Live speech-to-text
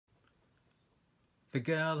The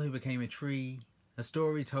Girl Who Became a Tree, a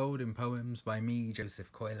story told in poems by me, Joseph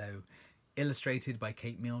Coelho, illustrated by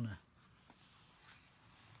Kate Milner.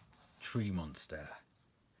 Tree Monster.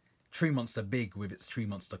 Tree monster big with its tree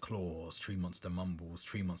monster claws, tree monster mumbles,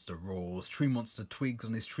 tree monster roars, tree monster twigs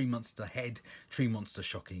on his tree monster head, tree monster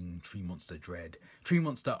shocking, tree monster dread, tree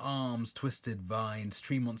monster arms, twisted vines,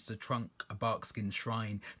 tree monster trunk, a barkskin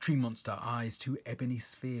shrine, tree monster eyes, two ebony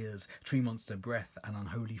spheres, tree monster breath, an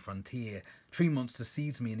unholy frontier, tree monster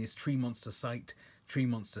sees me in his tree monster sight, tree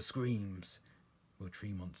monster screams, will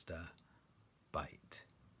tree monster bite?